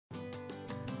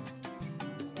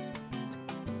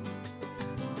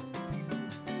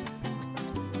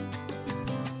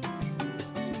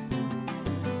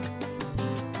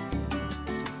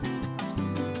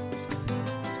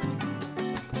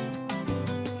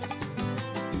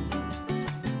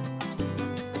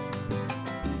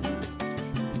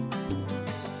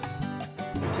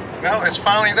Well, it's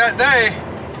finally that day.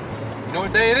 You know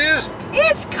what day it is?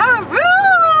 It's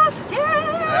cruise day!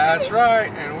 That's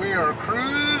right, and we are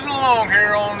cruising along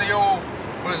here on the old,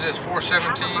 what is this,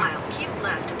 417? Half a mile, keep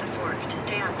left at the fork to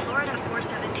stay on Florida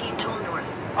 417 toll north.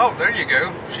 Oh, there you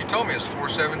go. She told me it's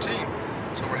 417.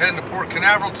 So we're heading to Port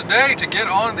Canaveral today to get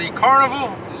on the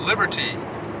Carnival Liberty.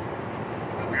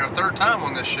 It'll be our third time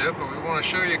on this ship, but we want to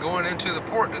show you going into the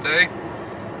port today.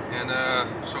 And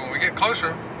so when we get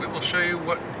closer, we will show you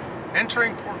what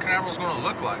entering Port Canaveral is going to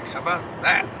look like. How about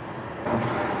that?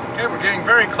 Okay, we're getting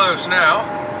very close now.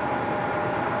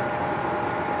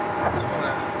 Just want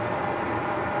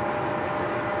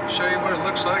to show you what it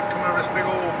looks like coming over this big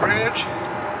old bridge.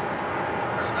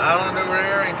 There's an island over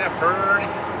there. Ain't that pretty?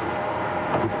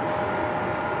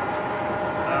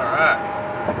 Alright.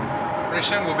 Pretty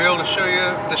soon we'll be able to show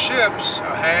you the ships. So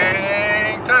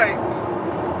hang tight.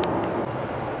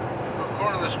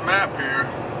 According to this map here,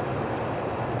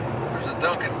 there's a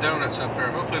Dunkin' Donuts up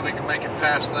there. Hopefully we can make it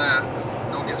past that.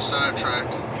 Don't get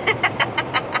sidetracked.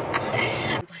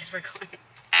 Place we're going.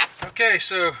 Okay,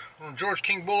 so on George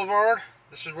King Boulevard,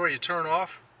 this is where you turn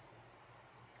off.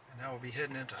 And now we'll be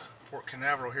heading into Port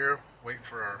Canaveral here, waiting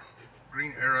for our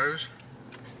green arrows.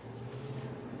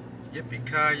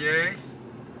 Yippee-ki-yay,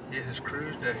 it is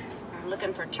cruise day. I'm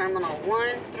looking for Terminal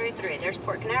 133. There's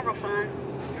Port Canaveral sign.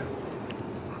 Yeah.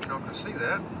 I don't know if y'all can see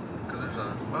that, because there's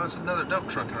a, well, it's another dump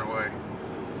truck in our way.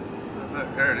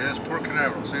 There it is, Port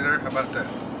Canaveral. See there? How about that?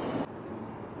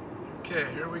 Okay,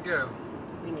 here we go.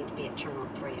 We need to be at Terminal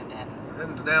 3, I bet. We're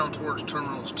heading down towards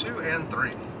Terminals 2 and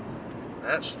 3.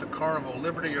 That's the Carnival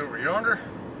Liberty over yonder.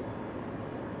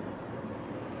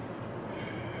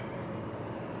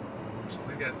 So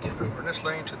we got to get over in this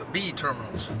lane to the B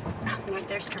terminals. Oh, look,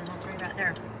 there's Terminal 3 right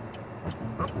there.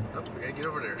 Oh, we got to get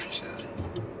over there, she says.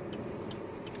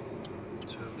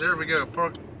 So there we go,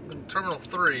 park in Terminal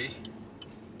 3.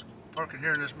 Parking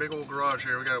here in this big old garage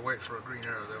here. We got to wait for a green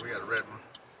arrow though. We got a red one.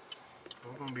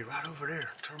 But we're going to be right over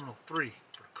there, Terminal 3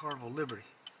 for Carnival Liberty.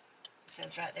 It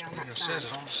says right there on that It sign. says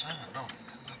it on the sign, don't it?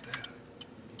 How about that?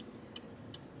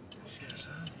 See the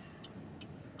sign?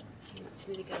 He wants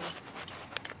me to go.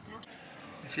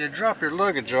 If you drop your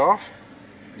luggage off,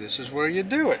 this is where you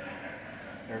do it.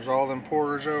 There's all them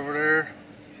porters over there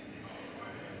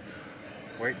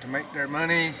waiting to make their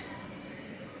money.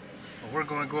 Well, we're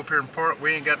going to go up here and park.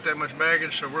 We ain't got that much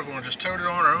baggage, so we're going to just tote it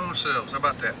on our own selves. How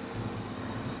about that?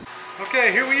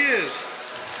 Okay, here we is.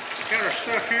 Got our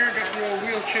stuff here. Got the old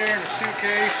wheelchair and the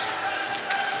suitcase.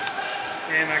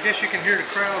 And I guess you can hear the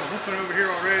crowd whooping over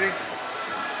here already.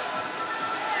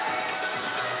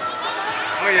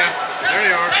 Oh yeah, there they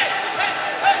are.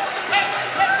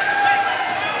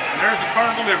 And there's the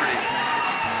Carnival Liberty.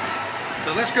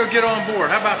 So let's go get on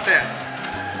board. How about that?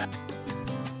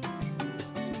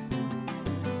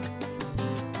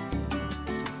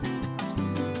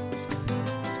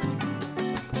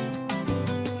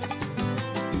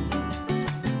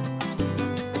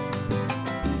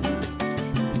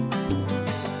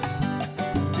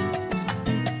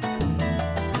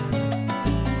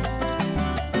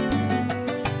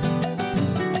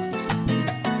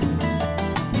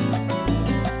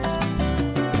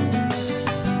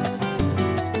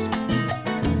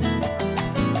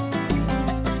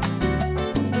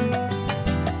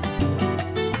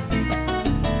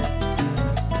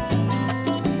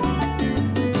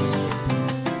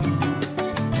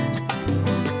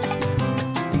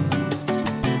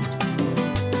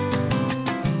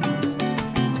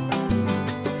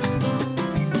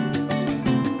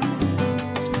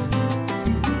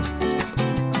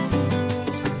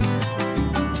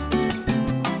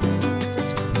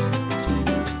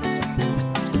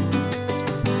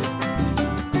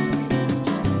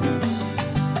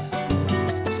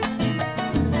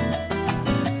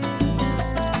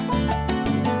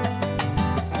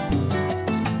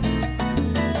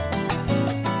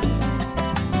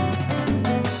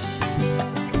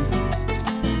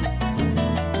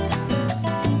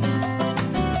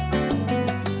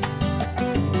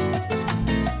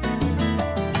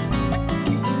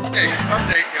 Okay,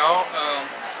 update y'all.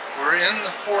 We're in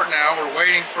the port now. We're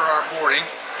waiting for our boarding.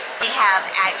 We have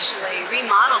actually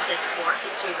remodeled this port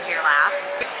since we were here last.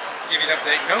 Give you an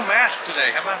update. No mask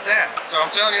today. How about that? So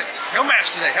I'm telling you, no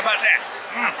mask today. How about that?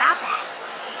 How about that?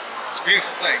 It's a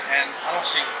beautiful thing, and I don't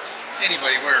see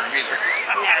anybody wearing them either.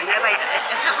 No, nobody's.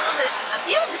 A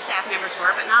few of the staff members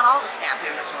were, but not all the staff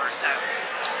members were. So.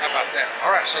 How about that?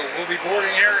 All right, so we'll be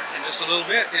boarding here in just a little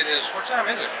bit. It is, what time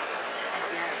is it? I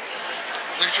don't know.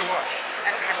 Look at your watch. I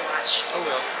don't have a watch. Oh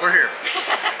well, we're here.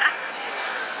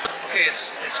 Okay, it's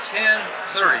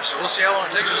 10:30, so we'll see how long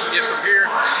it takes us to get from here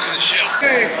to the ship.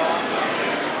 Okay.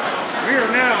 We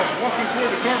are now walking toward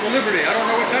the Carnival Liberty. I don't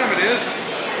know what time it is.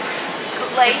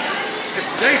 Late. It's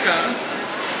daytime.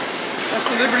 That's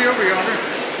the Liberty over yonder.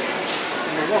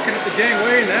 And we're walking up the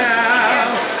gangway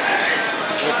now.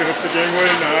 Walking up the gangway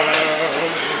now.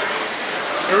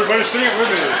 Everybody sing it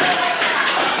with me.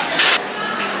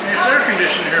 And it's air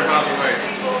conditioned here, by the way.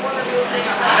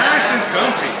 Nice and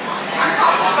comfy.